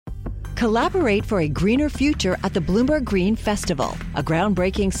Collaborate for a greener future at the Bloomberg Green Festival, a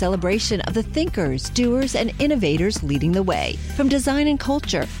groundbreaking celebration of the thinkers, doers, and innovators leading the way. From design and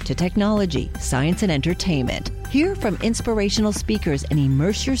culture to technology, science, and entertainment. Hear from inspirational speakers and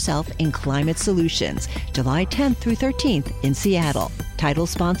immerse yourself in climate solutions. July 10th through 13th in Seattle. Title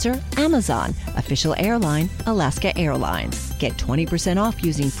sponsor, Amazon. Official airline, Alaska Airlines. Get 20% off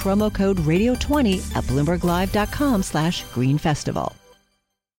using promo code Radio20 at BloombergLive.com/greenfestival.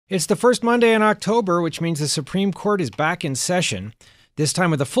 It's the first Monday in October, which means the Supreme Court is back in session, this time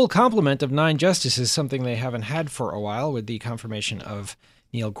with a full complement of 9 justices, something they haven't had for a while with the confirmation of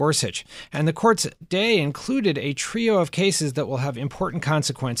Neil Gorsuch. And the court's day included a trio of cases that will have important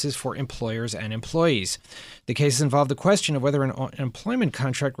consequences for employers and employees. The cases involve the question of whether an employment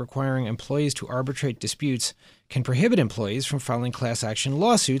contract requiring employees to arbitrate disputes can prohibit employees from filing class action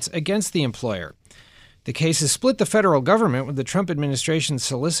lawsuits against the employer. The cases split the federal government, with the Trump administration's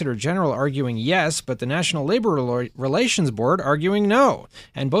Solicitor General arguing yes, but the National Labor Relations Board arguing no.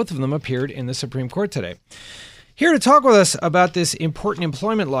 And both of them appeared in the Supreme Court today. Here to talk with us about this important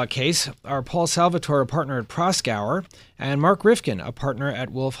employment law case are Paul Salvatore, a partner at Proskauer, and Mark Rifkin, a partner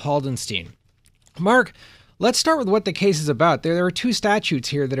at Wolf Haldenstein. Mark, let's start with what the case is about. There are 2 statutes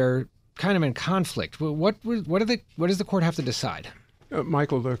here that are kind of in conflict. What does the court have to decide?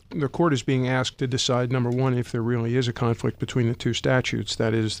 Michael, the court is being asked to decide, number one, if there really is a conflict between the 2 statutes.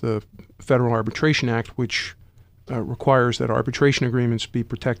 That is the Federal Arbitration Act, which requires that arbitration agreements be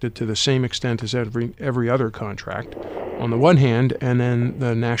protected to the same extent as every other contract, on the one hand, and then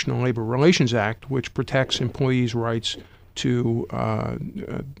the National Labor Relations Act, which protects employees' rights to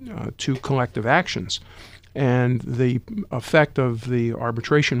collective actions. And the effect of the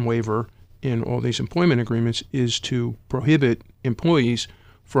arbitration waiver in all these employment agreements is to prohibit employees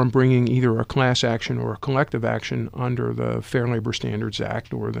from bringing either a class action or a collective action under the Fair Labor Standards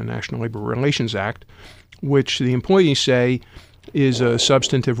Act or the National Labor Relations Act, which the employees say is a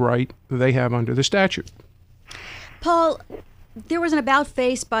substantive right they have under the statute. Paul, there was an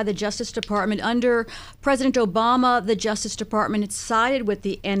about-face by the Justice Department. Under President Obama, the Justice Department had sided with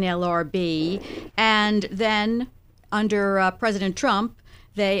the NLRB, and then under President Trump,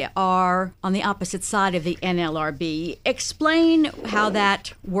 they are on the opposite side of the NLRB. Explain how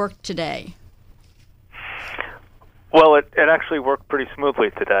that worked today. Well, it actually worked pretty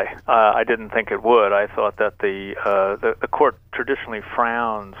smoothly today. I didn't think it would. I thought that the court traditionally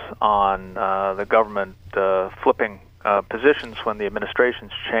frowns on the government flipping positions when the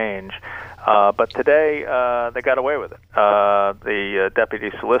administrations change. But today, they got away with it. The deputy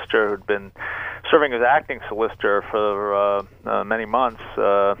solicitor, who'd been serving as acting solicitor for many months,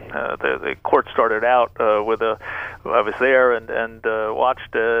 the court started out with I was there and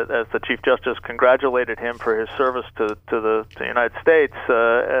watched as the Chief Justice congratulated him for his service to the United States,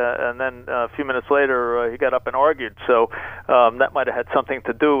 and then a few minutes later he got up and argued. So that might have had something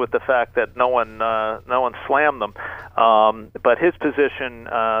to do with the fact that no one slammed them. But his position,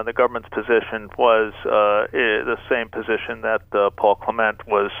 the government's position, was the same position that Paul Clement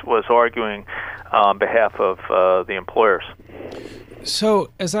was arguing on behalf of the employers. So,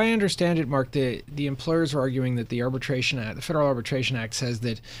 as I understand it, Mark, the employers are arguing that the Federal Arbitration Act says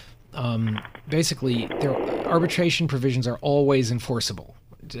that basically their arbitration provisions are always enforceable.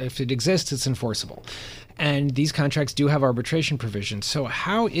 If it exists, it's enforceable. And these contracts do have arbitration provisions. So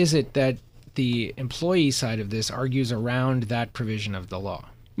how is it that the employee side of this argues around that provision of the law?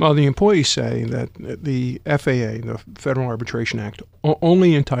 Well, the employees say that the FAA, the Federal Arbitration Act,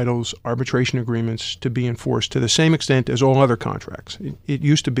 only entitles arbitration agreements to be enforced to the same extent as all other contracts. It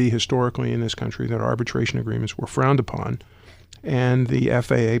used to be historically in this country that arbitration agreements were frowned upon, and the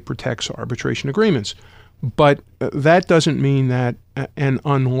FAA protects arbitration agreements. But that doesn't mean that an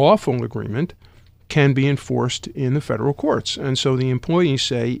unlawful agreement can be enforced in the federal courts. And so the employees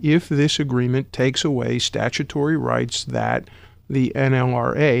say if this agreement takes away statutory rights that the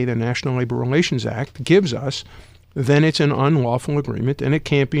NLRA, the National Labor Relations Act, gives us, then it's an unlawful agreement and it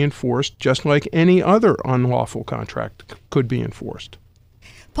can't be enforced just like any other unlawful contract could be enforced.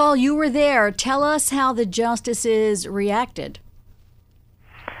 Paul, you were there. Tell us how the justices reacted.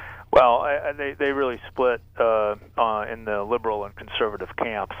 Well, they really split in the liberal and conservative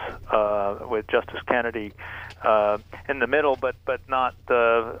camps, with Justice Kennedy in the middle, but not,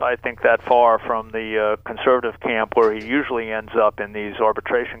 I think, that far from the conservative camp where he usually ends up in these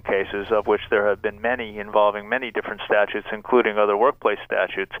arbitration cases, of which there have been many involving many different statutes, including other workplace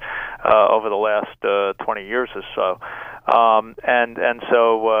statutes, over the last 20 years or so. And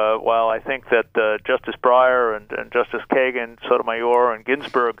so while I think that Justice Breyer and Justice Kagan, Sotomayor, and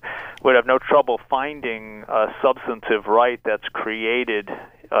Ginsburg would have no trouble finding a substantive right that's created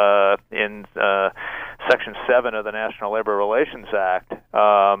in in Section 7 of the National Labor Relations Act.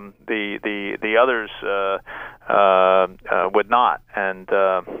 The others would not, and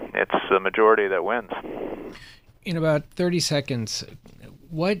it's the majority that wins. In about 30 seconds,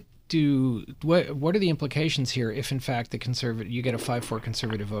 what are the implications here if, in fact, you get a 5-4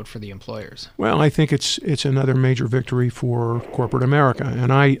 conservative vote for the employers? Well, I think it's another major victory for corporate America,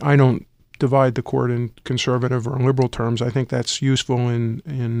 and I don't divide the court in conservative or liberal terms. I think that's useful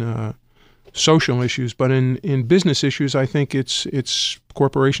in social issues, but in business issues, I think it's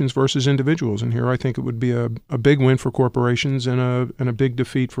corporations versus individuals. And here, I think it would be a big win for corporations and a big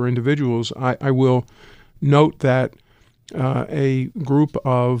defeat for individuals. I will note that a group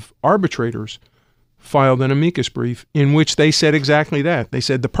of arbitrators filed an amicus brief in which they said exactly that. They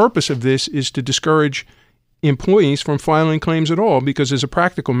said the purpose of this is to discourage employees from filing claims at all because, as a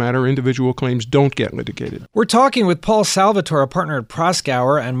practical matter, individual claims don't get litigated. We're talking with Paul Salvatore, a partner at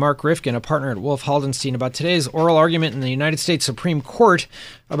Proskauer, and Mark Rifkin, a partner at Wolf Haldenstein, about today's oral argument in the United States Supreme Court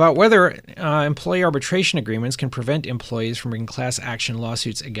about whether employee arbitration agreements can prevent employees from bringing class action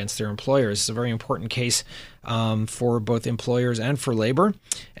lawsuits against their employers. It's a very important case for both employers and for labor.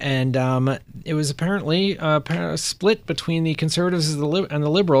 And it was apparently a split between the conservatives and the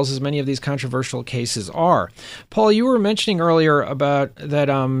liberals, as many of these controversial cases are. Paul, you were mentioning earlier about that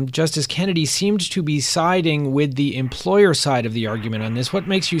Justice Kennedy seemed to be siding with the employer side of the argument on this. What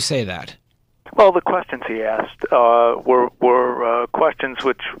makes you say that? Well, the questions he asked were questions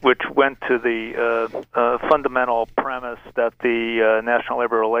which went to the fundamental premise that the National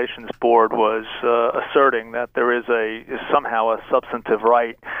Labor Relations Board was asserting that there is somehow a substantive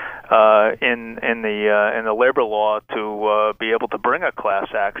right in the labor law to be able to bring a class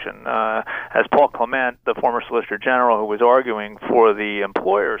action. As Paul Clement, the former Solicitor General who was arguing for the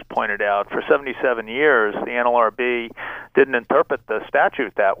employers, pointed out, for 77 years the NLRB didn't interpret the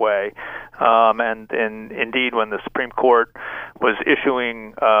statute that way. And indeed, when the Supreme Court was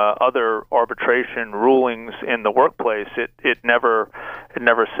issuing other arbitration rulings in the workplace, it never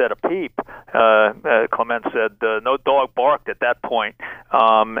said a peep. Clement said no dog barked at that point,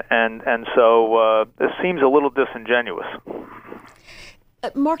 and so this seems a little disingenuous.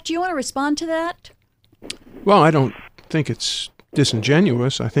 Mark, do you want to respond to that? Well, I don't think it's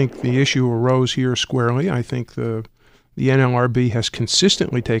disingenuous. I think the issue arose here squarely. I think the NLRB has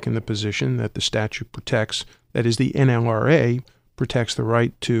consistently taken the position that the statute protects, that is, the NLRA protects the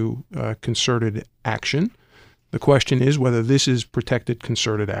right to concerted action. The question is whether this is protected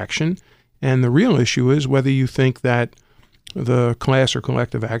concerted action. And the real issue is whether you think that the class or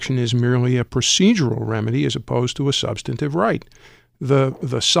collective action is merely a procedural remedy as opposed to a substantive right.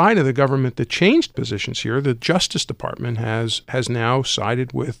 The side of the government that changed positions here, the Justice Department, has now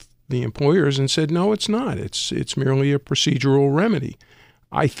sided with the employers and said, no, it's not. It's merely a procedural remedy.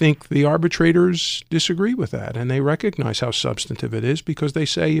 I think the arbitrators disagree with that, and they recognize how substantive it is because they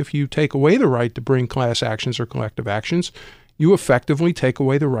say if you take away the right to bring class actions or collective actions, you effectively take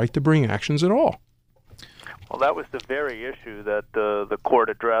away the right to bring actions at all. Well, that was the very issue that the court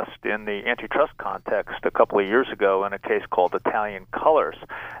addressed in the antitrust context a couple of years ago in a case called Italian Colors.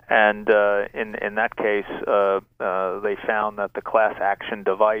 And in that case, they found that the class action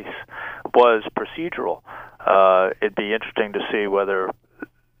device was procedural. It'd be interesting to see whether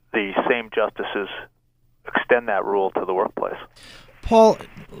the same justices extend that rule to the workplace. Paul,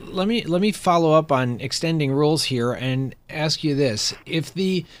 let me follow up on extending rules here and ask you this: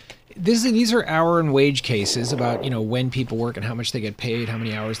 these are hour and wage cases about when people work and how much they get paid, how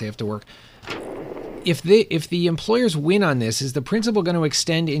many hours they have to work. If the employers win on this, is the principle going to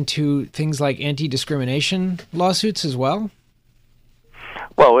extend into things like anti-discrimination lawsuits as well?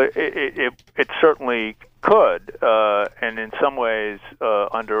 Well, it certainly could, and in some ways,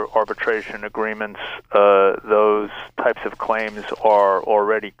 under arbitration agreements, those types of claims are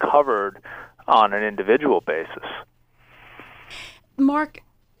already covered on an individual basis. Mark,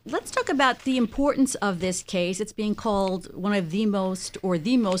 let's talk about the importance of this case. It's being called one of the most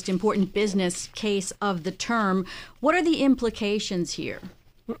important business case of the term. What are the implications here?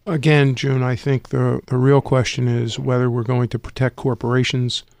 Again, June, I think the real question is whether we're going to protect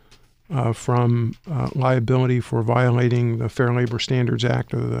corporations from liability for violating the Fair Labor Standards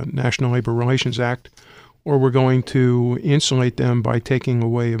Act or the National Labor Relations Act, or we're going to insulate them by taking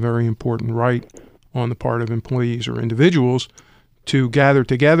away a very important right on the part of employees or individuals to gather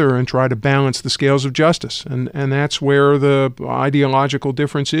together and try to balance the scales of justice. And that's where the ideological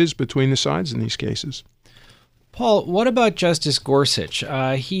difference is between the sides in these cases. Paul, what about Justice Gorsuch?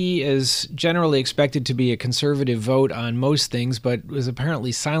 He is generally expected to be a conservative vote on most things, but was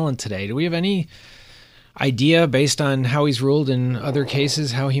apparently silent today. Do we have any idea, based on how he's ruled in other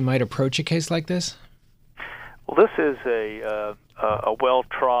cases, how he might approach a case like this? Well, this is a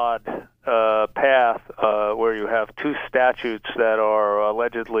well-trod path where you have two statutes that are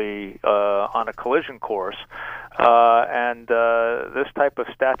allegedly on a collision course, and this type of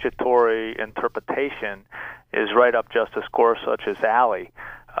statutory interpretation is right up Justice Gorsuch's alley.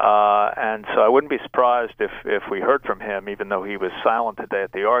 And so I wouldn't be surprised if we heard from him, even though he was silent today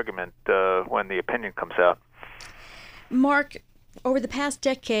at the argument, when the opinion comes out. Mark, over the past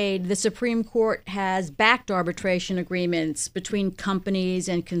decade, the Supreme Court has backed arbitration agreements between companies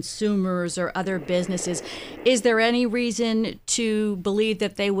and consumers or other businesses. Is there any reason to believe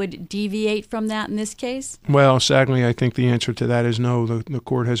that they would deviate from that in this case? Well, sadly, I think the answer to that is no. The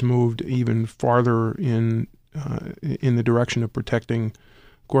court has moved even farther in the direction of protecting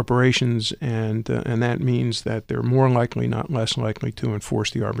corporations, and that means that they're more likely, not less likely, to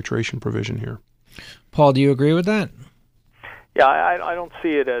enforce the arbitration provision here. Paul, do you agree with that? Yeah, I don't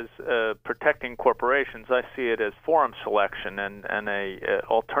see it as protecting corporations. I see it as forum selection and a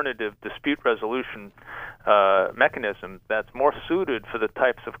alternative dispute resolution mechanism that's more suited for the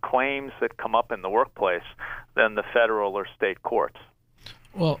types of claims that come up in the workplace than the federal or state courts.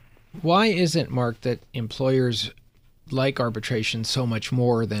 Well, why is it, Mark, that employers like arbitration so much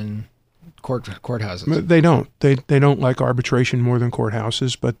more than courthouses? They don't. They don't like arbitration more than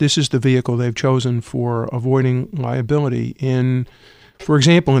courthouses, but this is the vehicle they've chosen for avoiding liability. For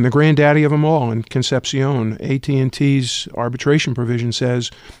example, in the granddaddy of them all, in Concepcion, AT&T's arbitration provision says,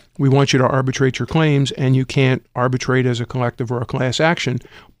 we want you to arbitrate your claims, and you can't arbitrate as a collective or a class action.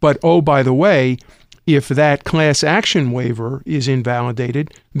 But, oh, by the way, if that class action waiver is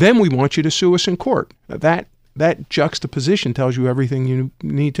invalidated, then we want you to sue us in court. That juxtaposition tells you everything you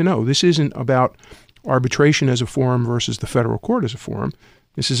need to know. This isn't about arbitration as a forum versus the federal court as a forum.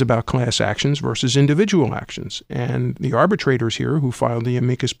 This is about class actions versus individual actions. And the arbitrators here who filed the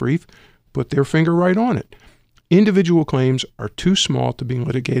amicus brief put their finger right on it. Individual claims are too small to be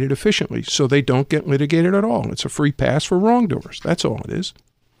litigated efficiently, so they don't get litigated at all. It's a free pass for wrongdoers. That's all it is.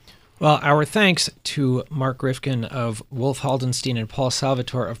 Well, our thanks to Mark Rifkin of Wolf Haldenstein and Paul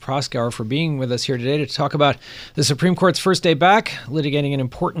Salvatore of Proskauer for being with us here today to talk about the Supreme Court's first day back, litigating an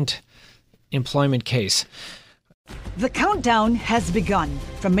important employment case. The countdown has begun.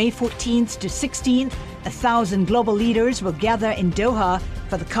 From May 14th to 16th, 1,000 global leaders will gather in Doha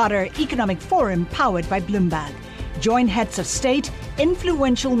for the Qatar Economic Forum powered by Bloomberg. Join heads of state,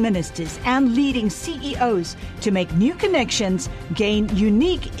 influential ministers, and leading CEOs to make new connections, gain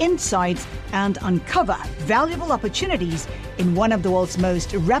unique insights, and uncover valuable opportunities in one of the world's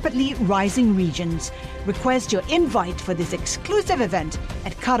most rapidly rising regions. Request your invite for this exclusive event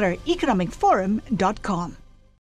at QatarEconomicForum.com.